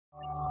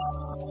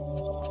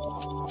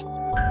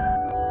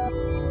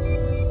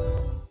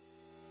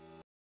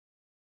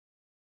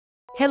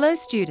Hello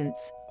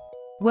students.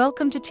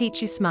 Welcome to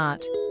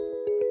TeachusMart.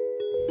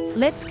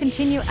 Let's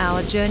continue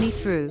our journey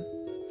through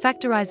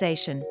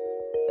factorization.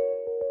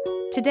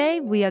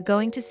 Today we are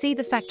going to see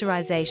the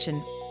factorization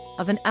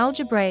of an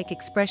algebraic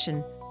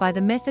expression by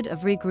the method of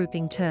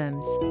regrouping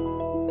terms.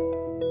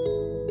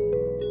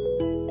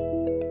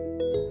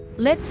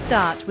 Let's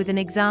start with an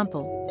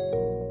example.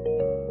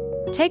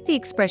 Take the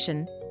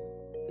expression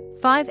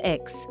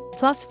 5x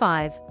plus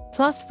 5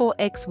 plus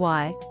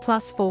 4xy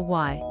plus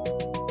 4y.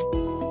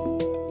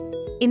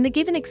 In the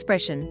given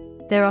expression,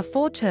 there are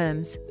four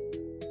terms: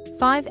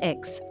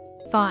 5x,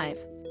 5,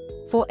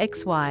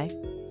 4xy,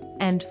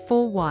 and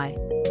 4y.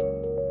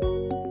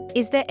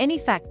 Is there any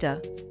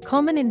factor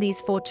common in these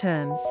four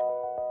terms?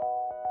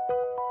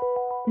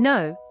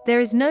 No, there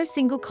is no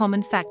single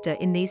common factor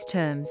in these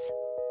terms.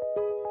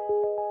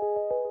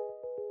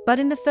 But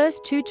in the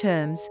first two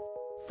terms,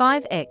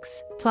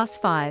 5x plus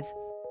 5,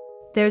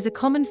 there is a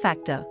common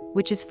factor,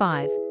 which is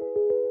 5.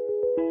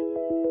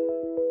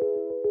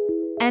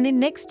 And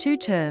in next two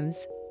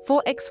terms,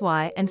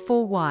 4xy and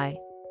 4y,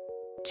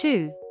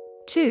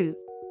 2,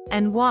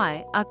 and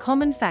y are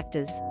common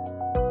factors.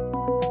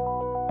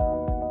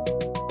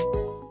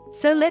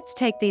 So let's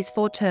take these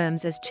four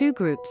terms as two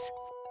groups,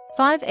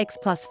 5x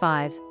plus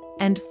 5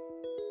 and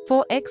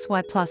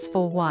 4xy plus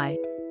 4y.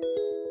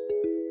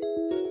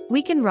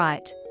 We can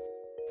write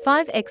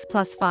 5x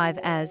plus 5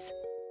 as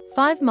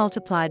 5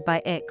 multiplied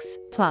by x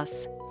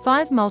plus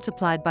 5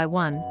 multiplied by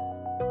 1,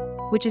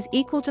 which is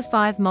equal to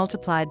 5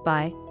 multiplied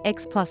by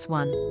x plus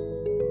 1.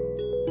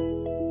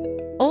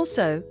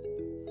 Also,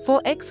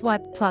 4xy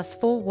plus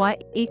 4y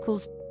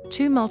equals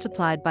 2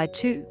 multiplied by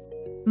 2,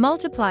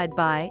 multiplied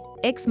by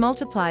x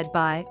multiplied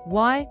by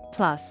y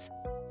plus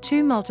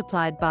 2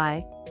 multiplied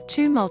by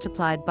 2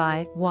 multiplied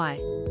by y,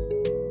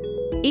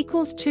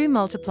 equals 2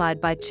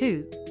 multiplied by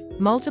 2,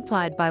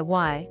 multiplied by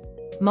y,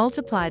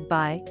 multiplied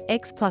by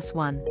x plus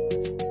 1,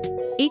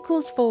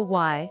 equals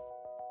 4y,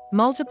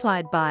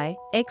 multiplied by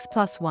x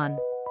plus 1.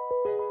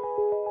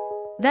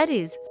 That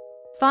is,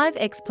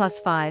 5x plus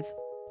 5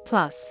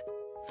 plus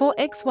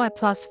 4xy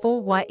plus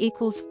 4y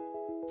equals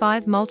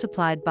 5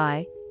 multiplied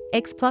by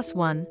x plus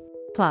 1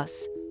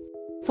 plus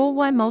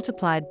 4y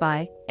multiplied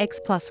by x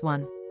plus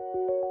 1.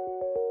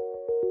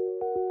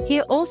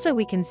 Here also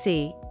we can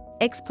see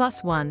x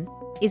plus 1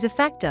 is a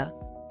factor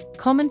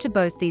common to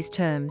both these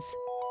terms.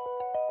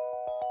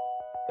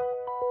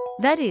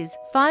 That is,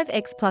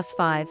 5x plus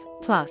 5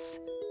 plus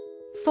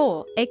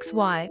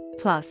 4xy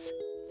plus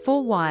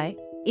 4y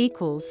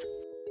equals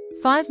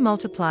 5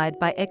 multiplied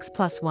by x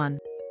plus 1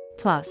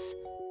 plus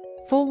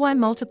 4y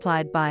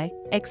multiplied by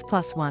x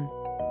plus 1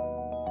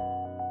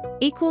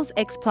 equals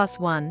x plus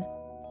 1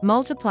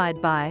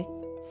 multiplied by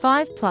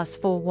 5 plus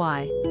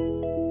 4y.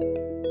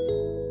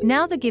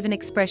 Now the given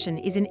expression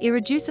is in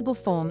irreducible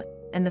form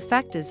and the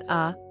factors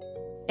are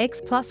x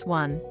plus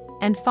 1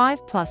 and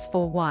 5 plus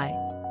 4y.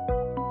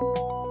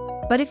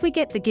 But if we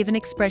get the given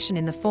expression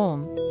in the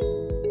form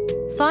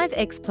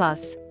 5x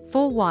plus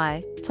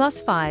 4y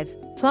plus 5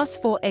 plus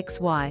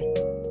 4xy,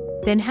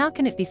 then how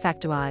can it be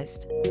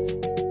factorized?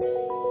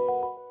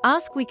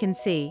 We can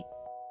see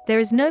there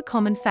is no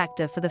common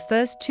factor for the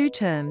first two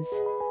terms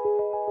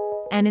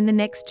and in the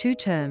next two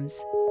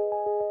terms.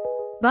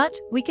 But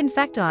we can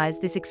factorize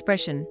this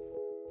expression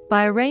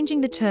by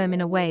arranging the term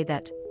in a way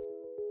that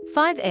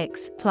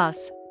 5x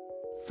plus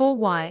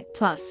 4y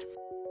plus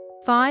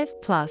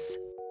 5 plus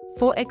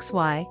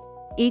 4xy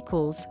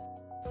equals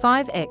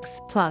 5x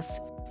plus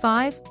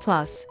 5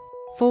 plus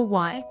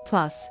 4y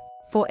plus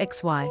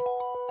 4xy.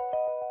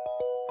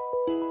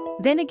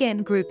 Then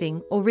again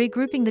grouping or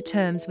regrouping the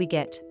terms, we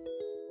get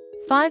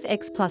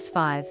 5x plus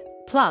 5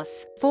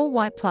 plus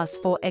 4y plus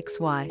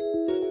 4xy.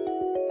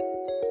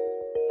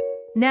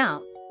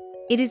 Now,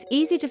 it is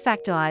easy to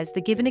factorize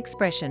the given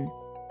expression,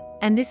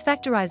 and this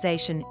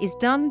factorization is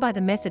done by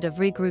the method of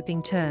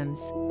regrouping terms.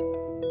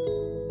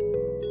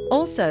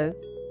 Also,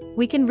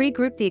 we can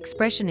regroup the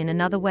expression in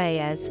another way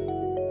as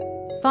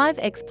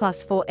 5x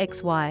plus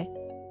 4xy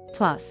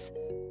plus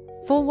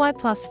 4y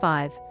plus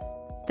 5,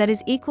 that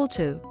is equal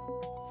to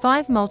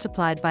 5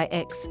 multiplied by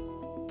x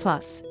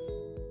plus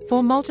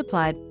 4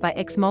 multiplied by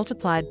x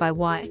multiplied by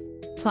y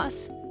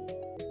plus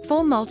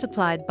 4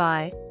 multiplied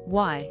by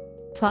y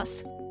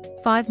plus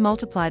 5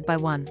 multiplied by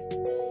 1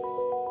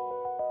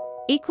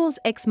 equals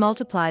x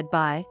multiplied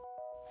by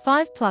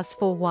 5 plus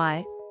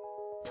 4y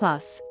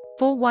plus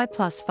 4y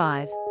plus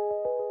 5.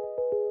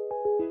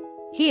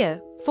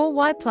 Here,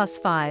 4y plus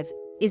 5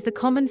 is the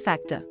common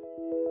factor.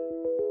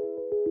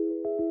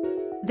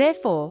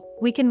 Therefore,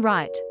 we can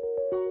write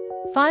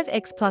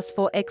 5x plus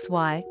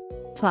 4xy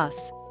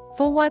plus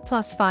 4y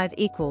plus 5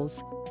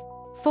 equals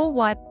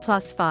 4y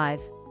plus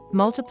 5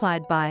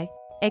 multiplied by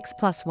x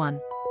plus 1.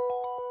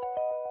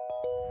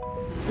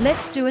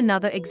 Let's do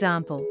another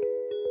example.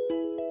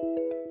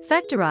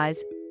 Factorize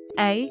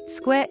a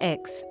square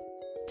x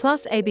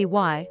plus aby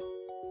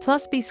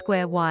plus b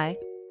square y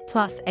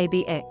plus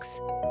abx.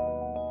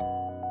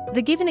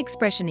 The given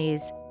expression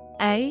is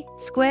a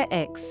square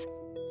x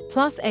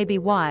plus aby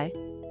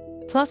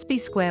plus b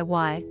square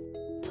y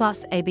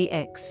plus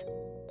ABX.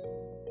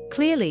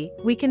 Clearly,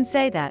 we can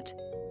say that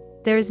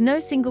there is no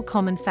single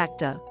common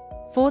factor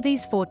for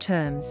these four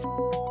terms.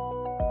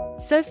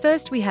 So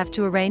first we have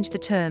to arrange the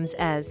terms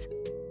as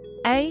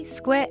a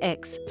square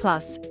x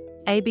plus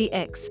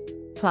abx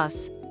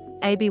plus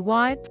aby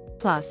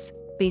plus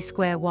b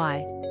square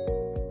y.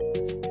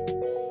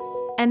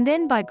 And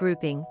then by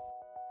grouping,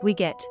 we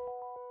get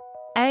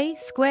a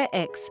square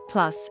x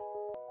plus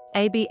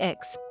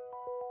abx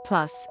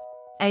plus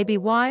aby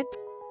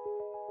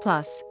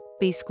plus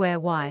b square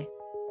y.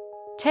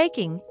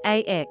 Taking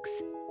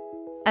ax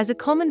as a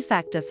common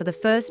factor for the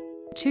first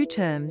two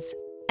terms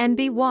and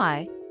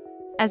by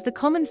as the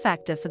common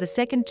factor for the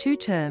second two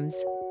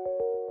terms,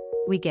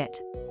 we get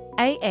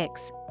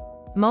ax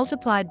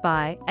multiplied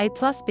by a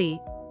plus by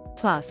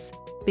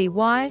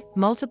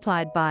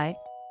multiplied by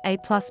a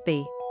plus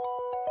b.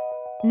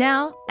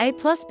 Now, a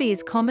plus b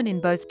is common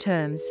in both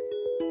terms,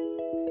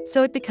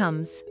 so it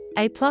becomes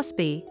a plus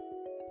b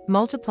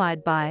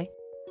multiplied by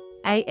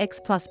ax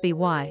plus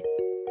by.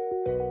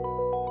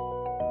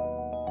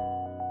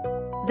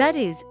 That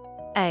is,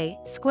 a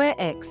square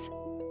x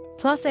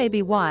plus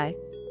aby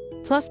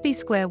plus b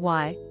square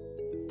y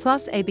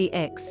plus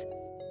abx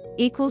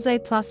equals a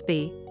plus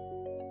b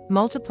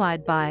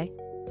multiplied by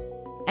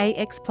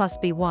ax plus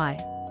by.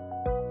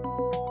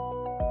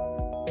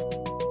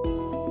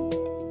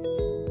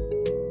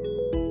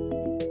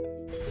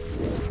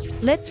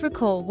 Let's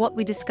recall what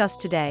we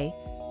discussed today.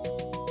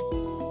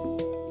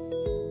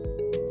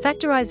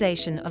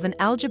 Factorization of an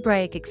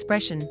algebraic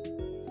expression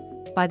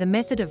by the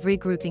method of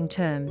regrouping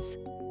terms.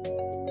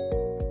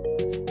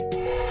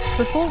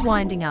 Before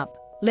winding up,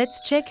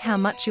 let's check how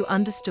much you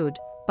understood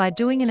by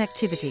doing an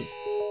activity.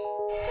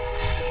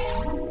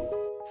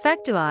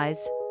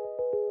 Factorize.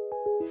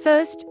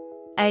 First,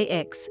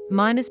 ax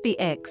minus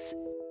bx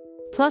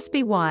plus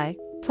by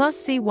plus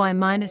cy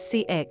minus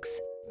cx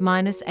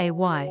minus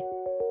ay.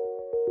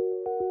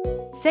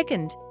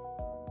 Second,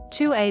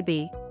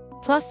 2ab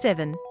plus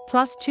 7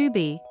 plus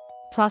 2b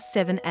plus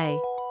 7a.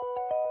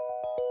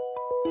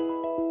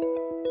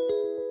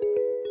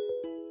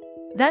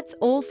 That's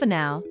all for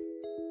now.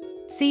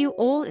 See you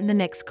all in the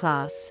next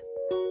class.